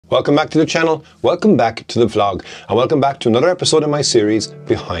Welcome back to the channel, welcome back to the vlog, and welcome back to another episode of my series,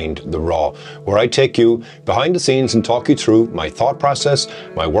 Behind the Raw, where I take you behind the scenes and talk you through my thought process,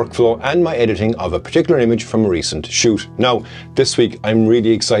 my workflow, and my editing of a particular image from a recent shoot. Now, this week I'm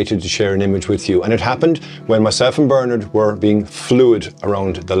really excited to share an image with you, and it happened when myself and Bernard were being fluid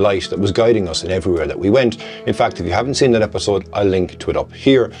around the light that was guiding us in everywhere that we went. In fact, if you haven't seen that episode, I'll link to it up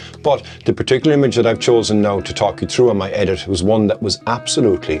here. But the particular image that I've chosen now to talk you through on my edit was one that was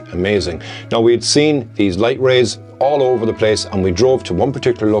absolutely amazing. Now, we had seen these light rays all over the place and we drove to one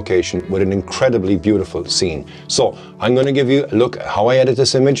particular location with an incredibly beautiful scene. So I'm going to give you a look at how I edit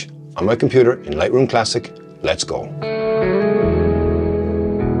this image on my computer in Lightroom Classic. Let's go.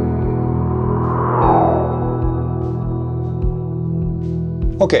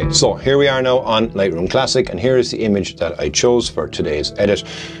 Okay, so here we are now on Lightroom Classic, and here is the image that I chose for today's edit.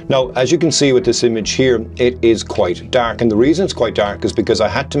 Now, as you can see with this image here, it is quite dark, and the reason it's quite dark is because I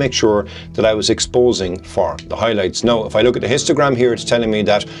had to make sure that I was exposing for the highlights. Now, if I look at the histogram here, it's telling me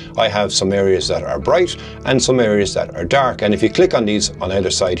that I have some areas that are bright and some areas that are dark, and if you click on these on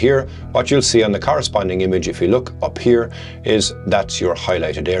either side here, what you'll see on the corresponding image, if you look up here, is that's your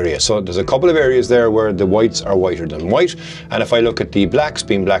highlighted area. So there's a couple of areas there where the whites are whiter than white, and if I look at the blacks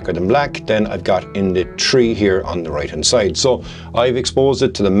being blacker than black, then I've got in the tree here on the right hand side. So I've exposed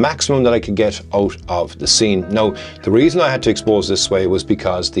it to the maximum that I could get out of the scene. Now, the reason I had to expose this way was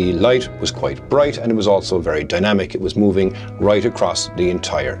because the light was quite bright and it was also very dynamic. It was moving right across the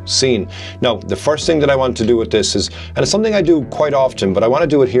entire scene. Now, the first thing that I want to do with this is, and it's something I do quite often, but I want to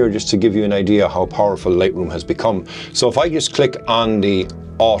do it here just to give you an idea how powerful Lightroom has become. So if I just click on the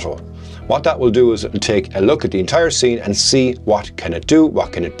auto, what that will do is it'll take a look at the entire scene and see what can it do,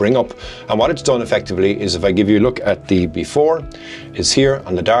 what can it bring up. And what it's done effectively is, if I give you a look at the before, is here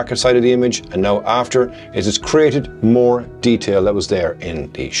on the darker side of the image, and now after is it's created more detail that was there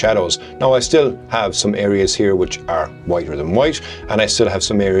in the shadows. Now, I still have some areas here which are whiter than white, and I still have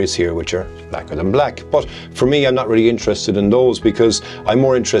some areas here which are blacker than black. But for me, I'm not really interested in those because I'm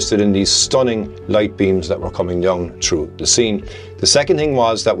more interested in these stunning light beams that were coming down through the scene. The second thing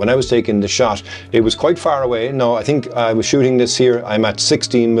was that when I was taking the shot, it was quite far away. Now, I think I was shooting this here, I'm at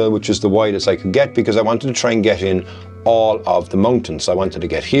 16mm, which is the widest I could get because I wanted to try and get in all of the mountains. I wanted to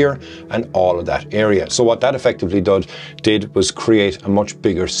get here and all of that area. So what that effectively did was create a much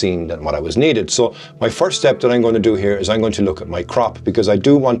bigger scene than what I was needed. So my first step that I'm going to do here is I'm going to look at my crop, because I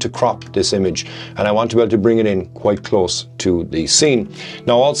do want to crop this image and I want to be able to bring it in quite close to the scene.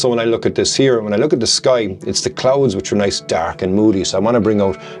 Now, also when I look at this here, when I look at the sky, it's the clouds which are nice, dark and moody. So I want to bring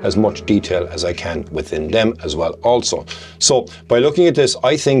out as much detail as I can within them as well also. So by looking at this,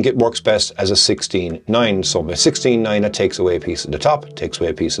 I think it works best as a 16:9. So by 16:9, it takes away a piece of the top, takes away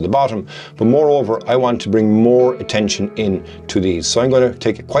a piece of the bottom. But moreover, I want to bring more attention in to these. So I'm going to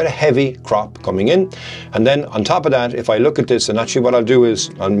take quite a heavy crop coming in. And then on top of that, if I look at this, and actually what I'll do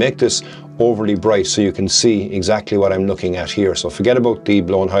is I'll make this overly bright so you can see exactly what I'm looking at here. So forget about the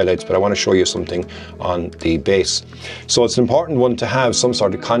blown highlights, but I want to show you something on the base. So it's an important one to have some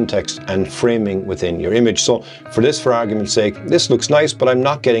sort of context and framing within your image. So for this, for argument's sake, this looks nice, but I'm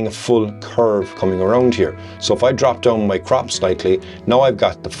not getting a full curve coming around here. So if I drop down my crop slightly, now I've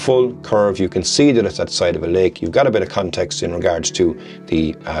got the full curve. You can see that it's at the side of a lake. You've got a bit of context in regards to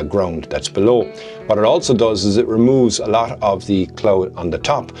the ground that's below. What it also does is it removes a lot of the cloud on the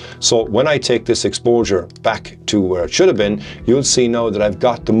top. So when I take this exposure back to where it should have been, you'll see now that I've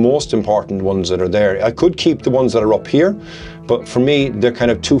got the most important ones that are there. I could keep the ones that are up here, but for me, they're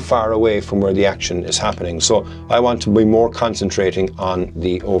kind of too far away from where the action is happening. So I want to be more concentrating on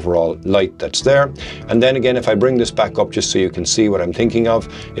the overall light that's there. And then again, if I bring this back up just so you can see what I'm thinking of,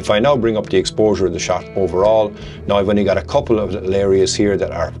 if I now bring up the exposure of the shot overall, now I've only got a couple of little areas here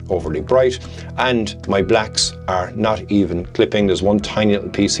that are overly bright, and my blacks are not even clipping. There's one tiny little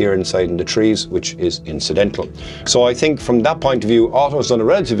piece here inside in the trees, which is incidental. So I think from that point of view, Auto's done a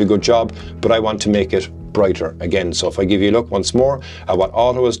relatively good job, but I want to make it brighter again. So if I give you a look once more at what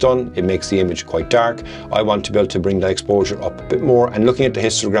Auto has done, it makes the image quite dark. I want to be able to bring the exposure up a bit more, and looking at the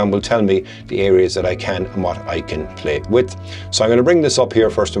histogram will tell me the areas that I can and what I can play with. So I'm going to bring this up here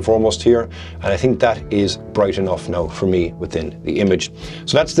first and foremost here, and I think that is bright enough now for me within the image.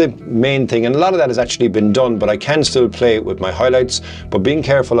 So that's the main thing, and a lot of that has actually been done, but I can still play with my highlights, but being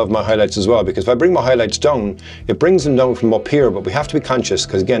careful of my highlights as well, because if I bring my highlights down, it brings them down from up here, but we have to be conscious,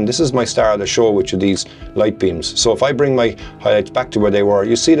 because again, this is my star of the show, which are these light beams. So if I bring my highlights back to where they were,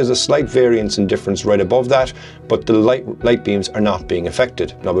 you see there's a slight variance in difference right above that, but the light beams are not being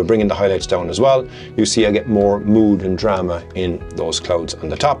affected. Now we're bringing the highlights down as well. You see I get more mood and drama in those clouds on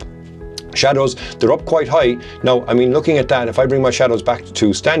the top. Shadows, they're up quite high. Now, I mean, looking at that, if I bring my shadows back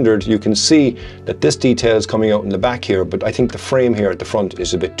to standard, you can see that this detail is coming out in the back here, but I think the frame here at the front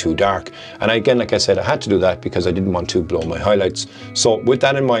is a bit too dark. And again, like I said, I had to do that because I didn't want to blow my highlights. So with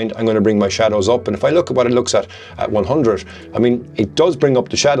that in mind, I'm going to bring my shadows up. And if I look at what it looks at 100, I mean, it does bring up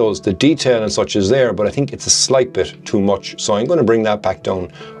the shadows, the detail and such is there, but I think it's a slight bit too much. So I'm going to bring that back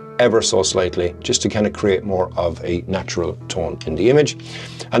down ever so slightly, just to kind of create more of a natural tone in the image.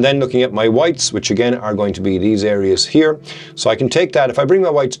 And then looking at my whites, which again are going to be these areas here. So I can take that, if I bring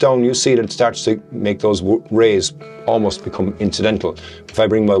my whites down, you see that it starts to make those rays almost become incidental. If I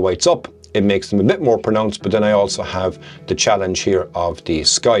bring my whites up, it makes them a bit more pronounced, but then I also have the challenge here of the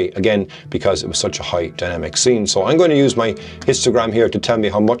sky, again, because it was such a high dynamic scene. So I'm going to use my histogram here to tell me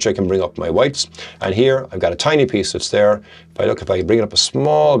how much I can bring up my whites. And here I've got a tiny piece that's there. If I bring it up a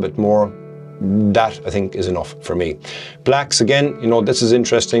small bit more, that I think is enough for me. Blacks, again, you know, this is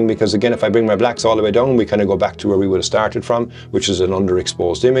interesting because again, if I bring my blacks all the way down, we kind of go back to where we would have started from, which is an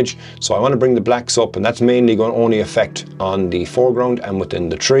underexposed image. So I want to bring the blacks up, and that's mainly going to only affect on the foreground and within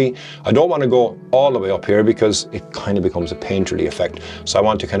the tree. I don't want to go all the way up here because it kind of becomes a painterly effect. So I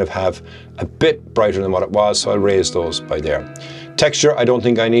want to kind of have a bit brighter than what it was, so I'll raise those by there. Texture, I don't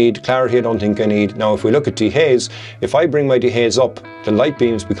think I need. Clarity, I don't think I need. Now, if we look at dehaze, if I bring my dehaze up, the light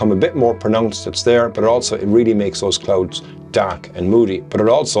beams become a bit more pronounced. It's there, but also it really makes those clouds dark and moody. But it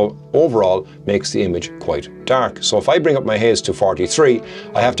also, overall, makes the image quite dark. So if I bring up my haze to 43,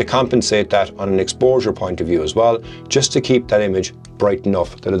 I have to compensate that on an exposure point of view as well, just to keep that image bright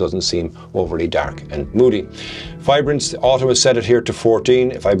enough that it doesn't seem overly dark and moody. Vibrance, auto has set it here to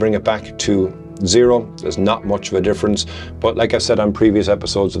 14. If I bring it back to 0, there's not much of a difference, but like I've said on previous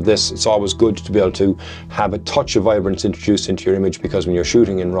episodes of this, it's always good to be able to have a touch of vibrance introduced into your image, because when you're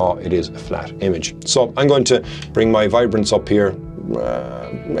shooting in RAW, it is a flat image. So I'm going to bring my vibrance up here.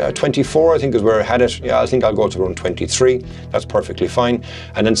 24 I think is where I had it. Yeah, I think I'll go to around 23. That's perfectly fine.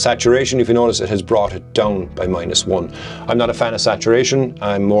 And then saturation, if you notice, it has brought it down by -1. I'm not a fan of saturation.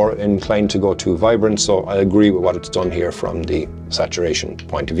 I'm more inclined to go to vibrance, so I agree with what it's done here from the saturation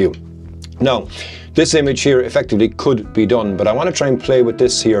point of view. Now, this image here effectively could be done, but I want to try and play with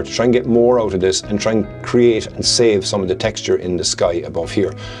this here to try and get more out of this and try and create and save some of the texture in the sky above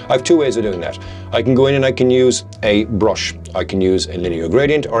here. I have two ways of doing that. I can go in and I can use a brush. I can use a linear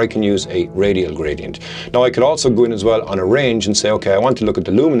gradient, or I can use a radial gradient. Now, I could also go in as well on a range and say, okay, I want to look at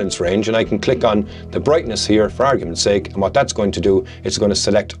the luminance range, and I can click on the brightness here for argument's sake, and what that's going to do, it's going to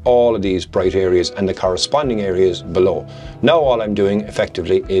select all of these bright areas and the corresponding areas below. Now all I'm doing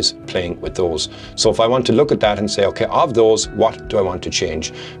effectively is playing with those. So if I want to look at that and say, okay, of those, what do I want to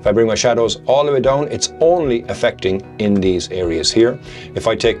change? If I bring my shadows all the way down, it's only affecting in these areas here. If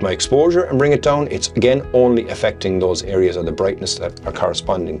I take my exposure and bring it down, it's again only affecting those areas of the brightness that are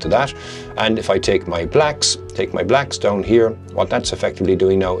corresponding to that. And if I take my blacks down here, what that's effectively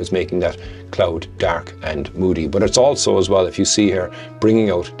doing now is making that cloud dark and moody. But it's also as well, if you see here, bringing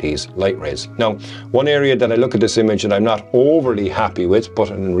out these light rays. Now, one area that I look at this image that I'm not overly happy with, but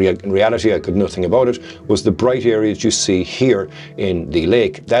in reality I could nothing about it, was the bright areas you see here in the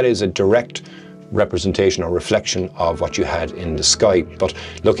lake. That is a direct representation or reflection of what you had in the sky. But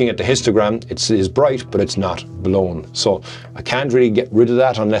looking at the histogram, it is bright, but it's not blown. So I can't really get rid of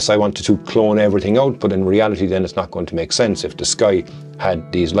that unless I wanted to clone everything out, but in reality then it's not going to make sense. If the sky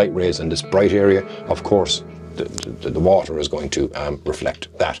had these light rays and this bright area, of course the water is going to reflect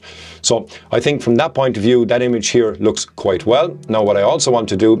that. So I think from that point of view, that image here looks quite well. Now what I also want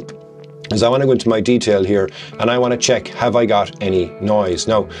to do is I want to go into my detail here and I want to check, have I got any noise?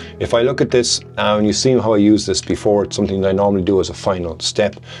 Now, if I look at this, and you've seen how I use this before, it's something that I normally do as a final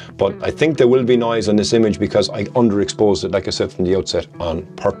step, but I think there will be noise on this image because I underexposed it, like I said from the outset, on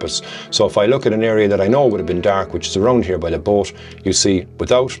purpose. So if I look at an area that I know would have been dark, which is around here by the boat, you see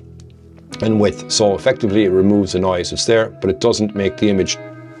without and with. So effectively it removes the noise. It's there, but it doesn't make the image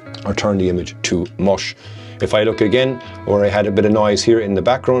or turn the image to mush. If I look again, where I had a bit of noise here in the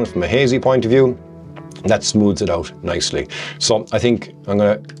background from a hazy point of view, that smooths it out nicely. So I think I'm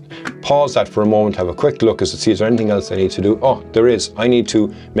going to pause that for a moment, have a quick look as to see is there anything else I need to do. Oh, there is. I need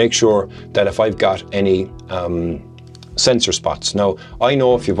to make sure that if I've got any sensor spots. Now, I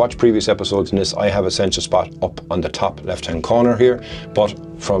know if you've watched previous episodes in this, I have a sensor spot up on the top left-hand corner here, but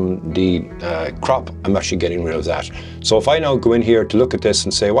from the crop, I'm actually getting rid of that. So if I now go in here to look at this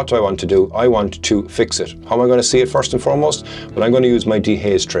and say, what do I want to do? I want to fix it. How am I going to see it first and foremost? Well, I'm going to use my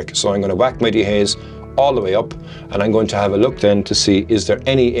dehaze trick. So I'm going to whack my dehaze all the way up, and I'm going to have a look then to see, is there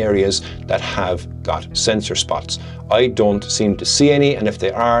any areas that have got sensor spots? I don't seem to see any, and if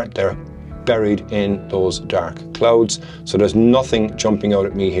they are, they're buried in those dark clouds, so there's nothing jumping out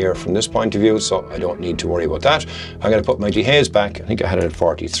at me here from this point of view, so I don't need to worry about that. I'm going to put my dehaze back. I think I had it at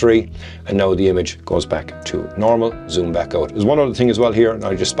 43, and now the image goes back to normal. Zoom back out. There's one other thing as well here, and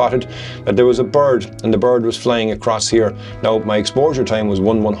I just spotted that there was a bird, and the bird was flying across here. Now my exposure time was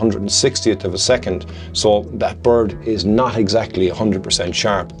 1/160th of a second, so that bird is not exactly 100%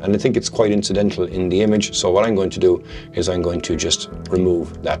 sharp, and I think it's quite incidental in the image. So what I'm going to do is I'm going to just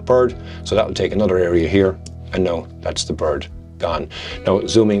remove that bird, so that will take another area here, and now that's the bird gone. Now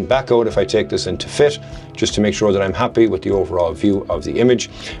zooming back out, if I take this into fit, just to make sure that I'm happy with the overall view of the image.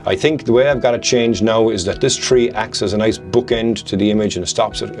 I think the way I've got it changed now is that this tree acts as a nice bookend to the image and it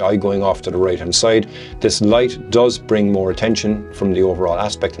stops the eye going off to the right hand side. This light does bring more attention from the overall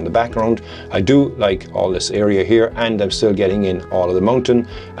aspect in the background. I do like all this area here, and I'm still getting in all of the mountain,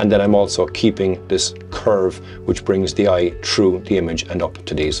 and then I'm also keeping this curve which brings the eye through the image and up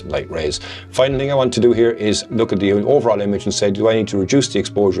to these light rays. Final thing I want to do here is look at the overall image and say, do I need to reduce the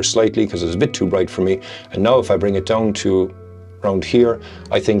exposure slightly because it's a bit too bright for me? And now if I bring it down to around here,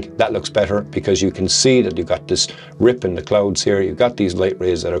 I think that looks better, because you can see that you've got this rip in the clouds here, you've got these light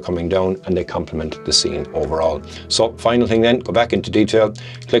rays that are coming down, and they complement the scene overall. So final thing then, go back into detail,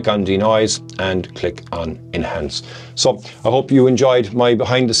 click on denoise and click on enhance. So I hope you enjoyed my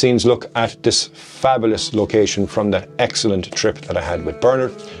behind the scenes look at this fabulous location from that excellent trip that I had with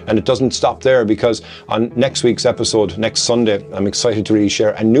Bernard. And it doesn't stop there, because on next week's episode, next Sunday, I'm excited to really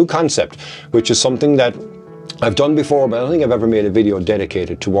share a new concept, which is something that I've done before, but I don't think I've ever made a video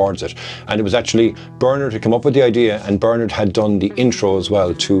dedicated towards it. And it was actually Bernard who came up with the idea, and Bernard had done the intro as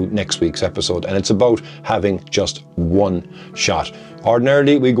well to next week's episode. And it's about having just one shot.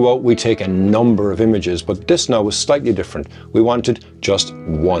 Ordinarily, we go out, we take a number of images, but this now was slightly different. We wanted just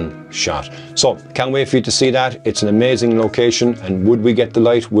one shot. So can't wait for you to see that. It's an amazing location, and would we get the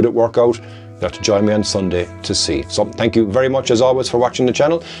light? Would it work out? You have to join me on Sunday to see. So thank you very much as always for watching the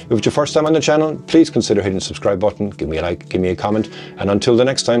channel. If it's your first time on the channel, please consider hitting the subscribe button, give me a like, give me a comment, and until the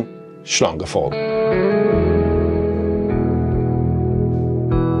next time, Slán go fóill.